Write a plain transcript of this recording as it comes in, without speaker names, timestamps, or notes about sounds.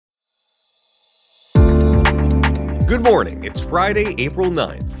Good morning. It's Friday, April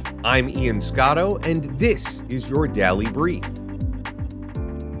 9th. I'm Ian Scotto, and this is your Daily Brief.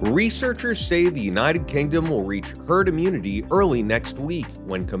 Researchers say the United Kingdom will reach herd immunity early next week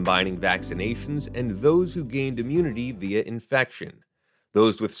when combining vaccinations and those who gained immunity via infection.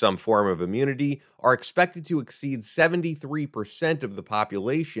 Those with some form of immunity are expected to exceed 73% of the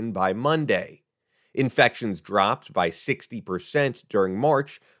population by Monday. Infections dropped by 60% during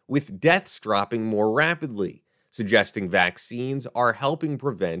March, with deaths dropping more rapidly, suggesting vaccines are helping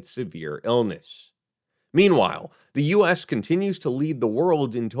prevent severe illness. Meanwhile, the U.S. continues to lead the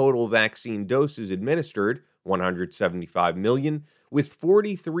world in total vaccine doses administered, 175 million, with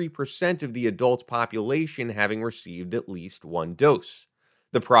 43% of the adult population having received at least one dose.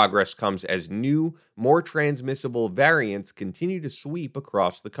 The progress comes as new, more transmissible variants continue to sweep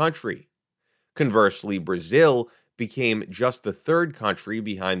across the country. Conversely, Brazil became just the third country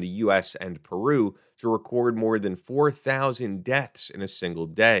behind the U.S. and Peru to record more than 4,000 deaths in a single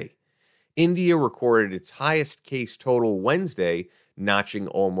day. India recorded its highest case total Wednesday, notching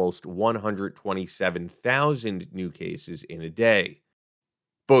almost 127,000 new cases in a day.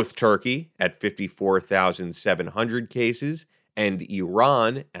 Both Turkey, at 54,700 cases, and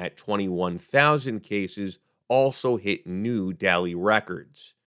Iran, at 21,000 cases, also hit new daily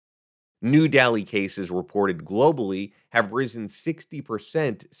records. New daily cases reported globally have risen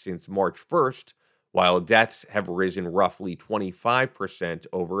 60% since March 1st, while deaths have risen roughly 25%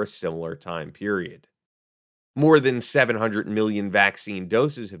 over a similar time period. More than 700 million vaccine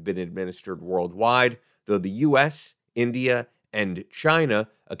doses have been administered worldwide, though the US, India, and China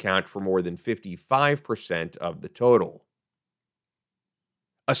account for more than 55% of the total.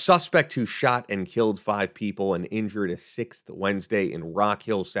 A suspect who shot and killed 5 people and injured a 6th Wednesday in Rock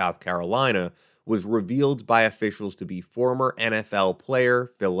Hill, South Carolina, was revealed by officials to be former NFL player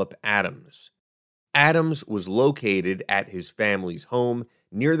Philip Adams. Adams was located at his family's home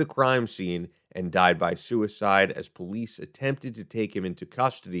near the crime scene and died by suicide as police attempted to take him into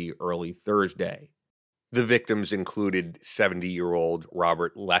custody early Thursday. The victims included 70-year-old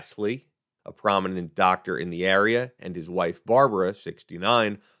Robert Leslie, a prominent doctor in the area, and his wife Barbara,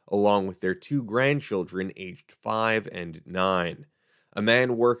 69, along with their 2 grandchildren aged 5 and 9. A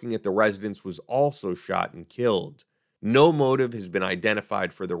man working at the residence was also shot and killed. No motive has been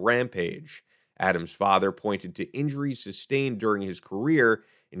identified for the rampage. Adams' father pointed to injuries sustained during his career,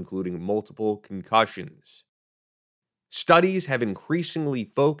 including multiple concussions. Studies have increasingly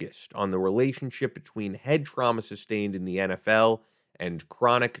focused on the relationship between head trauma sustained in the NFL and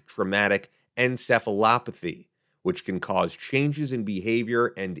chronic traumatic encephalopathy, which can cause changes in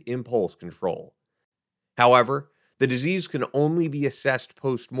behavior and impulse control. However, the disease can only be assessed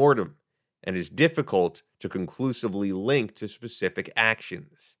post-mortem and is difficult to conclusively link to specific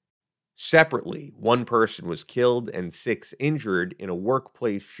actions. Separately, 1 person was killed and 6 injured in a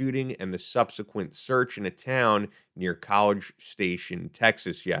workplace shooting and the subsequent search in a town near College Station,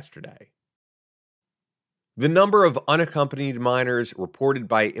 Texas yesterday. The number of unaccompanied minors reported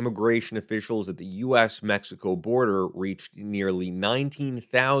by immigration officials at the U.S.-Mexico border reached nearly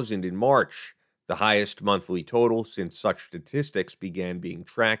 19,000 in March, the highest monthly total since such statistics began being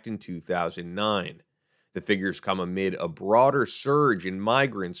tracked in 2009. The figures come amid a broader surge in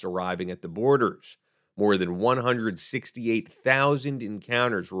migrants arriving at the borders. More than 168,000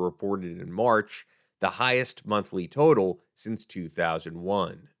 encounters were reported in March, the highest monthly total since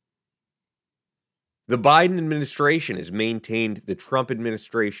 2001. The Biden administration has maintained the Trump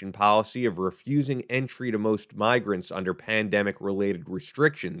administration policy of refusing entry to most migrants under pandemic-related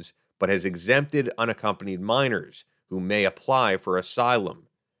restrictions, but has exempted unaccompanied minors who may apply for asylum.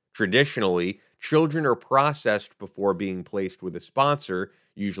 Traditionally, children are processed before being placed with a sponsor,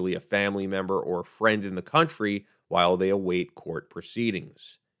 usually a family member or friend in the country, while they await court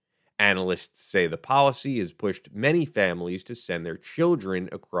proceedings. Analysts say the policy has pushed many families to send their children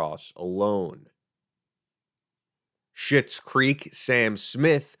across alone. Schitt's Creek Sam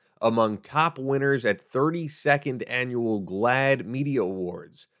Smith among top winners at 32nd Annual GLAAD Media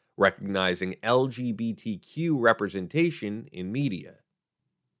Awards, recognizing LGBTQ representation in media.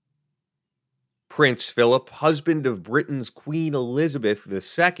 Prince Philip, husband of Britain's Queen Elizabeth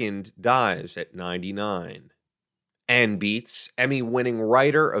II, dies at 99. Ann Beatts, Emmy-winning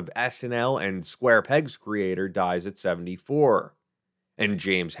writer of SNL and Square Pegs creator, dies at 74. And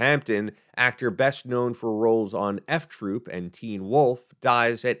James Hampton, actor best known for roles on F Troop and Teen Wolf,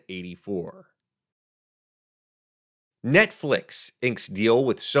 dies at 84. Netflix inks deal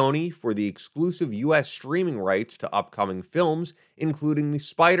with Sony for the exclusive U.S. streaming rights to upcoming films, including the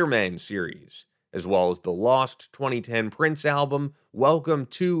Spider-Man series. as well as the lost 2010 Prince album, Welcome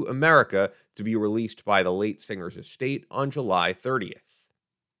to America, to be released by the late singer's estate on July 30th.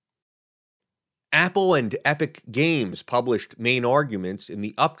 Apple and Epic Games published main arguments in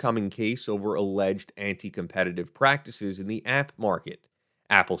the upcoming case over alleged anti-competitive practices in the app market.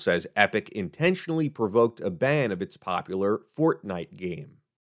 Apple says Epic intentionally provoked a ban of its popular Fortnite game.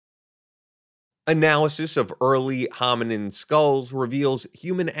 Analysis of early hominin skulls reveals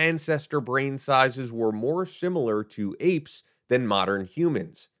human ancestor brain sizes were more similar to apes than modern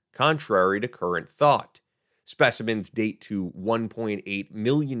humans, contrary to current thought. Specimens date to 1.8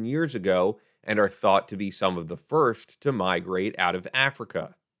 million years ago and are thought to be some of the first to migrate out of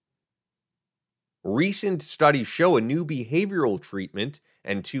Africa. Recent studies show a new behavioral treatment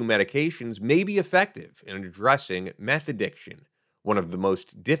and 2 medications may be effective in addressing meth addiction, one of the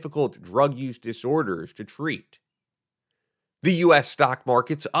most difficult drug use disorders to treat. The U.S. stock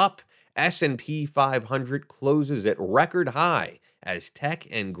market's up. S&P 500 closes at record high as tech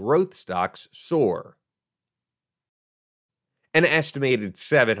and growth stocks soar. An estimated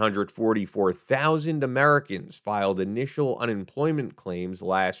 744,000 Americans filed initial unemployment claims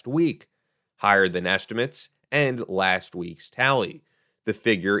last week, higher than estimates and last week's tally. The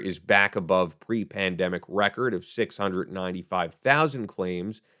figure is back above pre-pandemic record of 695,000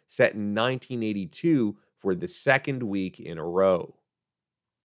 claims set in 1982 for the second week in a row.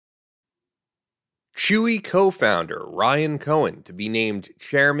 Chewy co-founder Ryan Cohen to be named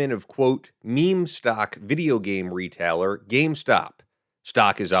chairman of, quote, meme stock video game retailer GameStop.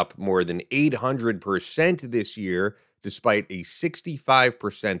 Stock is up more than 800% this year, despite a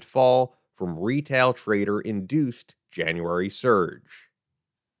 65% fall from retail trader-induced January surge.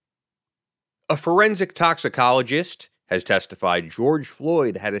 A forensic toxicologist has testified George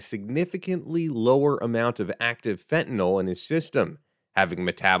Floyd had a significantly lower amount of active fentanyl in his system, having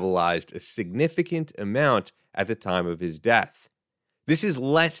metabolized a significant amount at the time of his death. This is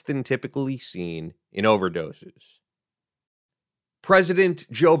less than typically seen in overdoses. President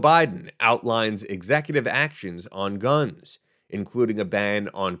Joe Biden outlines executive actions on guns, including a ban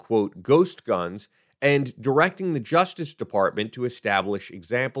on, quote, ghost guns, and directing the Justice Department to establish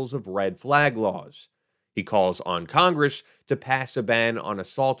examples of red flag laws. He calls on Congress to pass a ban on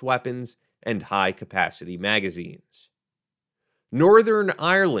assault weapons and high-capacity magazines. Northern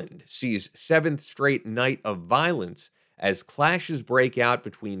Ireland sees 7th straight night of violence as clashes break out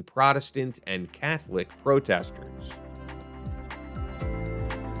between Protestant and Catholic protesters.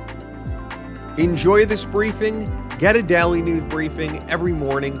 Enjoy this briefing? Get a daily news briefing every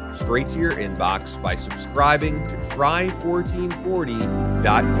morning straight to your inbox by subscribing to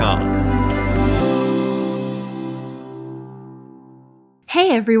try1440.com.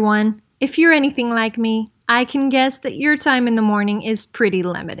 Hey everyone! If you're anything like me, I can guess that your time in the morning is pretty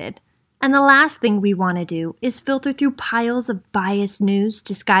limited. And the last thing we want to do is filter through piles of biased news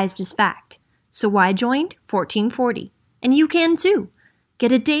disguised as fact. So I joined 1440. And you can too.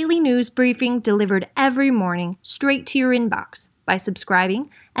 Get a daily news briefing delivered every morning straight to your inbox by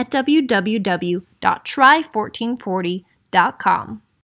subscribing at www.try1440.com.